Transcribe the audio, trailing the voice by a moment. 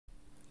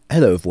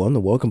Hello everyone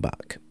and welcome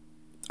back.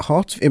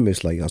 Heart of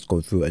INMOST has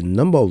gone through a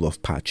number of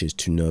rough patches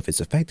to nerf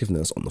its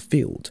effectiveness on the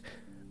field,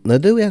 and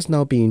although it has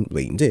now been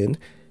reined in,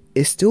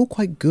 it's still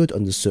quite good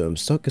under certain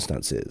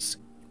circumstances,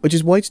 which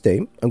is why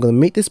today I'm going to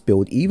make this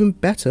build even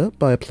better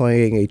by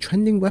applying a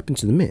trending weapon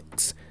to the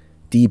mix,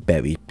 the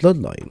Buried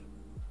Bloodline.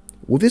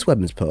 With this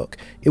weapon's perk,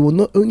 it will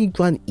not only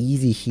grant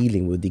easy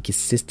healing with the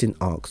consistent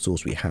arc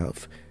source we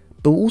have,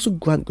 but will also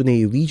grant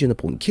grenade regen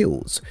upon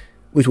kills,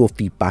 which will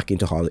feed back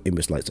into Heart of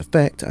INMOST's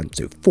effect and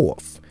so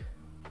forth.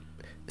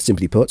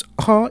 Simply put,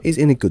 Heart is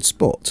in a good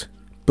spot,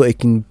 but it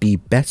can be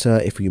better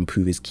if we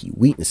improve its key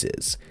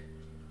weaknesses.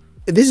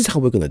 This is how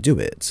we're going to do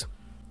it.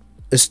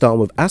 Starting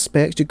with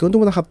aspects, you're going to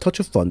want to have Touch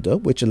of Thunder,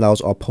 which allows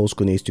our pulse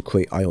grenades to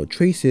create ion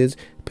traces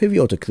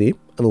periodically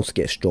and also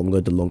get stronger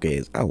the longer it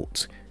is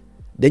out.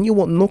 Then you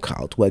want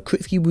Knockout, where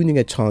critically wounding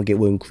a target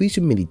will increase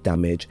your melee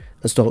damage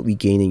and start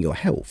regaining your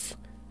health.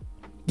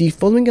 The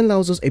following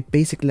allows us a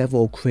basic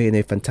level of creating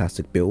a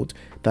fantastic build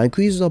that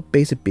increases our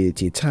base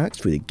ability attacks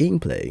through the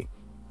gameplay.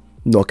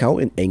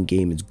 Knockout in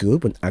Endgame is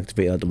good when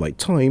activated at the right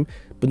time,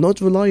 but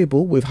not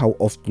reliable with how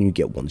often you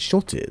get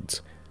one-shotted.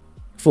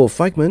 For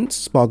Fragments,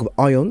 Spark of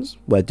Ions,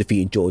 where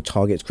defeating dual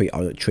targets create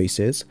ion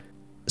traces.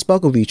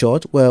 Spark of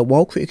Recharge, where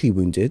while critically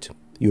wounded,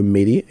 your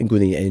melee and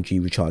grenade energy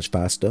recharge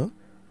faster.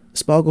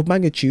 Spark of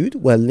Magnitude,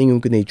 where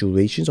lingering grenade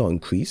durations are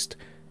increased.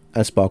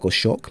 And Spark of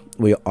Shock,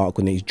 where your arc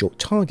grenades jolt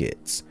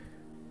targets.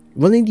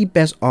 Running the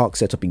best arc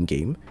setup in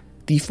game,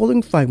 the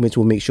following fragments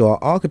will make sure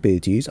our arc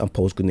abilities and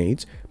pulse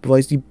grenades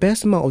provides the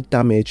best amount of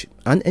damage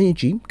and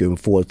energy going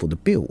forward for the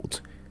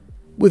build.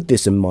 With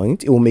this in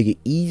mind, it will make it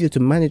easier to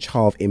manage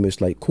Heart of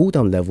INMOST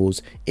cooldown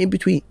levels in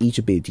between each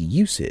ability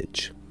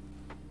usage.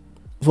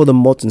 For the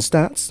mods and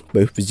stats,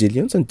 both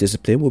Resilience and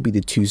Discipline will be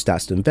the two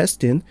stats to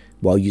invest in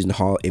while using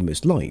Heart of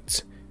INMOST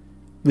Lite.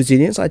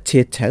 Resilience at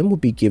tier 10 will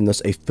be giving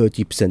us a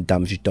 30%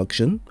 damage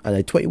reduction and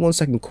a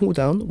 21-second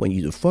cooldown when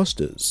using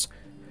thrusters.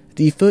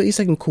 The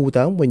 30-second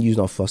cooldown when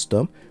using our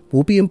thruster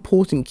will be an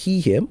important key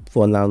here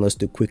for allowing us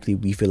to quickly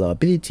refill our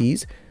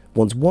abilities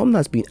once one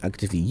has been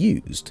actively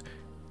used.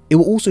 It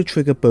will also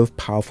trigger both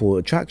Powerful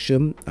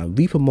Attraction and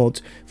Reaper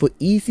mods for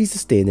easily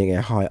sustaining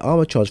a high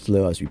armor charge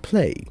flow as we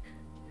play.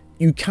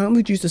 You can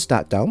reduce the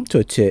stat down to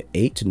a tier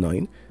 8 to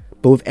 9,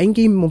 but with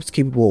endgame mobs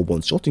capable of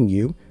one-shotting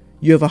you,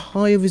 you have a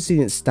higher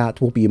resilience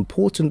stat will be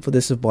important for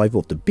the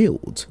survival of the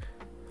build.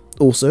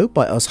 Also,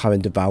 by us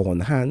having Devour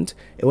on hand,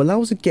 it will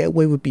allow us to get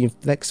away with being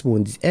flexible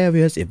in these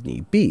areas if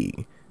need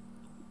be.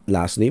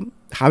 Lastly,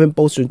 having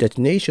Bolstering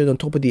Detonation on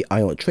top of the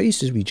Ion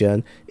Traces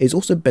regen is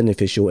also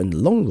beneficial in the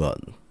long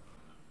run.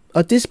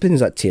 Our Discipline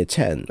is at tier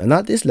 10, and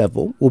at this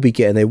level, we'll be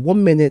getting a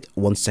 1 minute,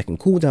 1 second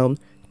cooldown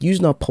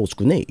using our pulse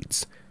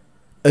grenades.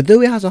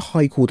 Although it has a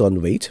high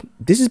cooldown rate,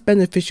 this is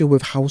beneficial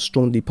with how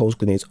strong the pulse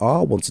grenades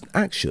are once in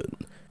action.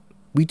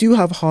 We do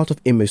have Heart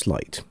of INMOST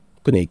Lite,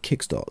 Grenade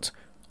Kickstart,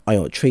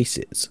 Ion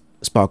Traces,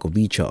 Spark of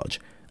Recharge,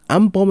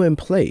 and Bomber in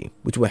play,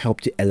 which will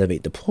help to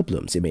elevate the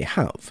problems it may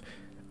have.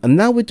 And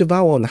now with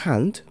Devour on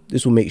hand,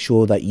 this will make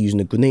sure that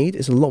using a grenade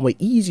is a lot more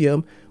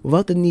easier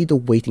without the need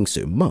of waiting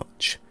so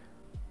much.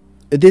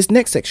 This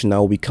next section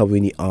now will be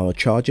covering the armor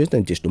charges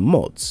and additional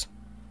mods.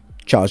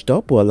 Charged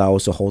Up will allow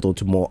us to hold on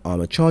to more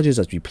armor charges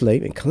as we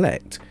play and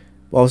collect,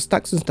 while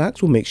Stacks and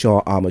Stacks will make sure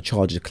our armor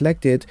charges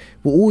collected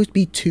will always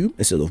be 2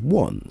 instead of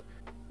 1.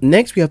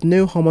 Next, we have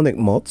no harmonic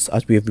mods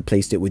as we have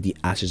replaced it with the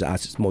Ashes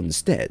Assets mod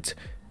instead.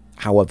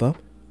 However,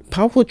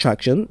 Powerful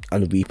Attraction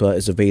and Reaper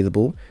is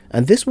available,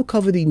 and this will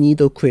cover the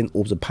need of creating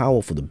orbs of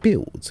power for the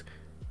build.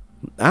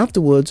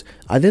 Afterwards,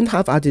 I then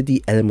have added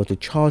the Elemental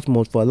Charge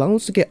mod for allowing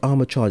us to get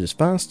armor charges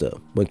faster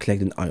when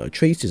collecting ion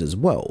traces as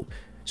well,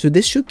 so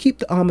this should keep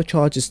the armor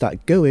charges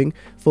stat going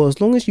for as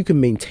long as you can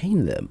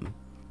maintain them.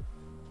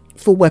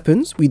 For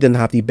weapons, we then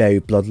have the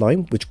Buried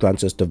Bloodline, which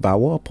grants us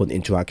Devour upon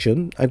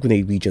interaction and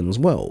grenade regen as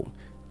well.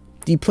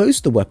 The pros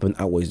to the weapon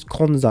outweighs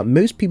cons that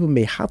most people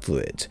may have for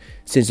it,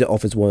 since it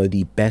offers one of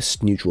the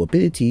best neutral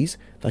abilities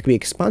that can be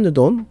expanded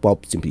on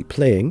while simply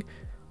playing,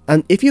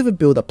 and if you have a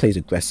build that plays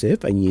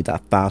aggressive and you need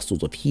that fast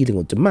source of healing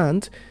on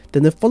demand,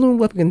 then the following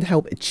weapon can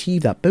help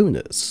achieve that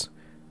bonus.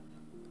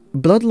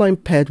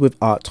 Bloodline paired with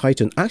Arc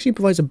Titan actually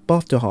provides a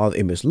buff to Heart of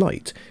INMOST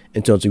Lite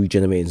in terms of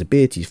regenerating its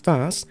abilities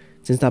fast,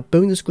 since that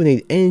bonus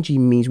grenade energy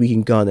means we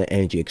can garner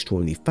energy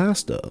extraordinarily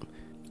faster.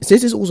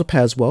 Since this also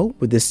pairs well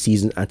with this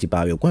seasoned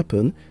anti-barrier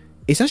weapon,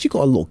 it's actually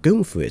got a lot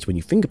going for it when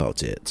you think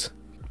about it.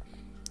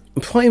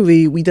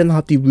 Finally, we then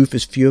have the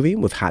Ruthless Fury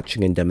with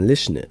Hatching and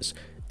Demolitionist,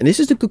 and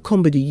this is a good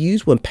combo to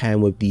use when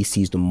pairing with the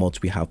seasonal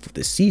mods we have for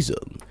this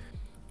season.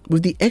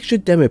 With the extra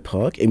demo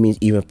perk, it means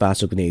even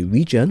faster grenade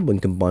regen when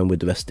combined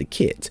with the rest of the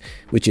kit,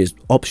 which is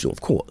optional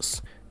of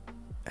course.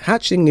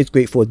 Hatching is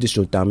great for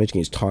additional damage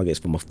against targets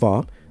from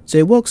afar, so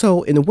it works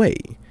out in a way.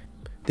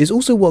 This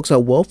also works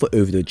out well for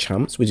overload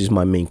champs, which is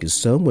my main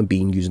concern when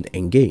being used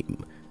in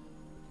endgame.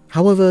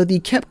 However, the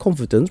kept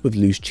confidence with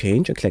loose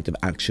change and collective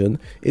action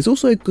is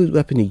also a good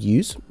weapon to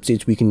use,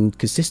 since we can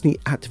consistently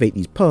activate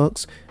these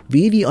perks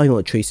via the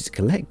ion traces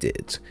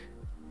collected.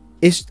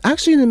 It's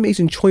actually an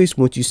amazing choice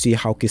once you see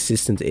how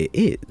consistent it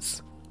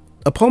is.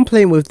 Upon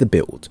playing with the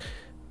build,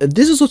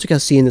 this exotic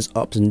has seen its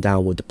ups and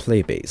downs with the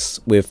player base,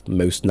 with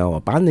most now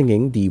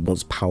abandoning the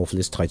once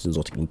powerfulest Titan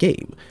exotic in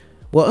game,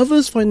 while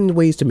others finding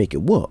ways to make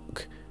it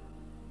work.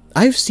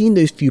 I've seen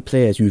those few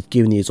players who've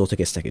given the exotic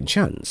a second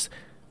chance,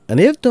 and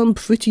they have done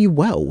pretty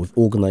well with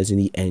organising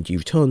the energy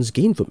returns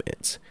gained from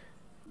it.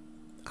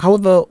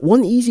 However,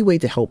 one easy way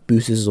to help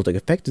boost this exotic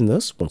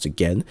effectiveness, once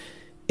again,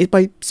 is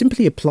by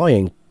simply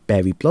applying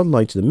Berry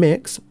Bloodline to the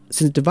mix,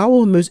 since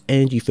Devour and most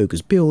energy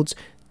focused builds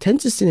tend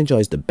to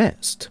synergize the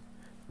best.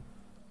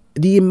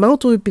 The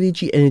amount of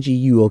ability energy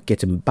you are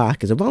getting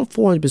back is around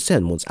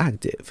 400% once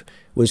active,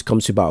 which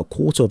comes to about a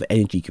quarter of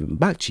energy given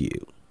back to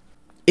you.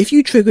 If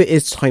you trigger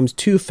its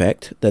 ×2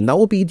 effect, then that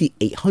will be the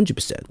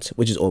 800%,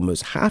 which is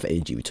almost half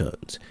energy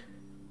returns.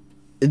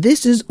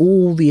 This is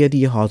all via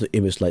the Heart of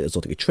Image Light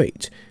exotic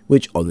trait,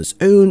 which on its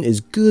own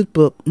is good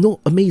but not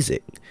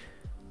amazing.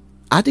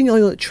 Adding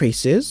ionic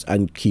traces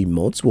and key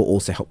mods will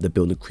also help the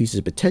build increase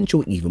its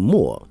potential even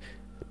more,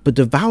 but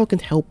Devour can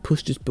help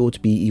push this build to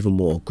be even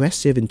more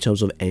aggressive in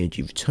terms of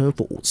energy return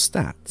for all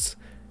stats.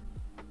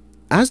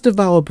 As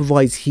Devour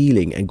provides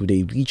healing and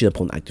grenade regen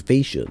upon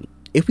activation,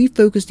 if we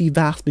focus the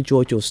vast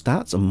majority of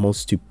stats on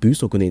monsters to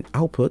boost our grenade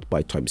output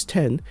by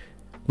 ×10,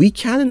 we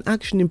can in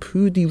action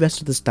improve the rest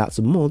of the stats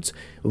and mods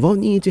without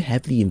needing to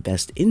heavily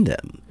invest in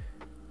them.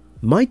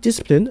 My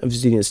discipline and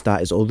resilience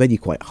stat is already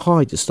quite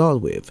high to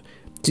start with,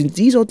 since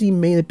these are the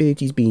main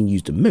abilities being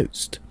used the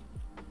most.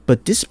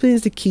 But discipline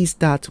is the key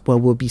stat where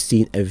we'll be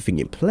seeing everything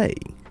in play.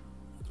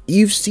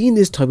 You've seen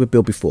this type of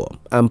build before,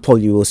 and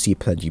probably will see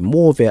plenty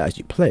more of it as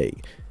you play,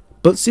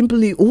 but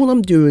simply all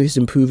I'm doing is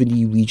improving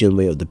the regen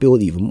rate of the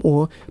build even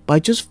more by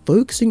just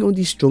focusing on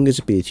the strongest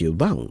ability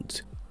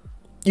around.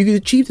 You can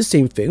achieve the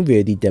same thing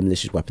via the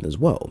Demolition weapon as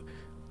well,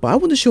 but I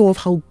want to show off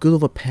how good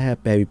of a pair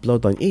Berry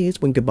Bloodline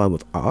is when combined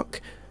with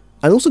Arc,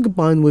 and also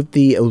combined with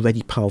the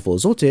already powerful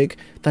exotic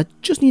that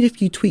just need a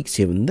few tweaks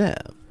here and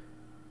there.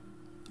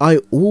 I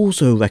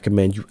also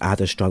recommend you add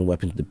a strong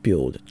weapon to the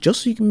build,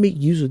 just so you can make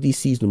use of these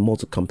seasonal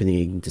mods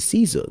accompanying the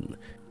season.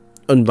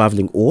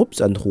 Unraveling Orbs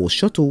and Horse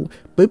Shuttle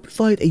both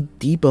provide a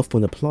debuff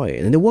when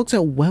applying, and it works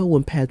out well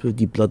when paired with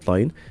the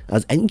Bloodline,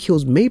 as any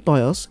kills made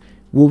by us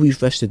will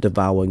refresh the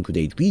Devour and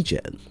Grenade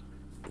regen.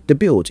 The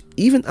build,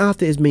 even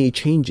after its many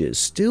changes,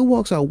 still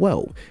works out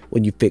well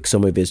when you fix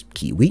some of its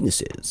key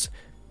weaknesses.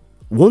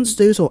 Once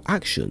those are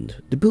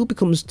actioned, the build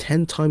becomes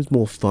 10 times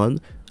more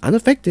fun and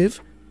effective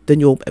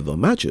than you'll ever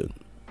imagine.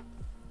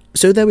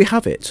 So there we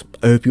have it.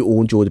 I hope you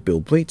all enjoyed the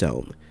build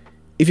breakdown.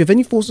 If you have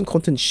any thoughts on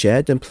content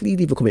shared, then please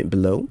leave a comment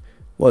below.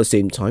 While at the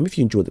same time, if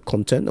you enjoyed the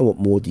content and want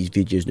more of these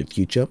videos in the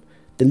future,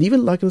 then leave a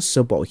like and a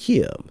sub button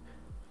here.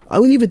 I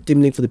will leave a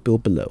dim link for the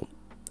build below.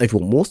 If you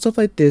want more stuff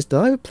like this,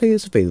 then I have a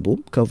playlist available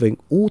covering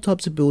all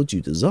types of builds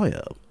you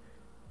desire.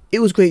 It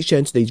was great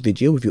sharing today's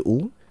video with you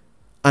all,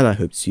 and I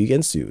hope to see you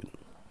again soon.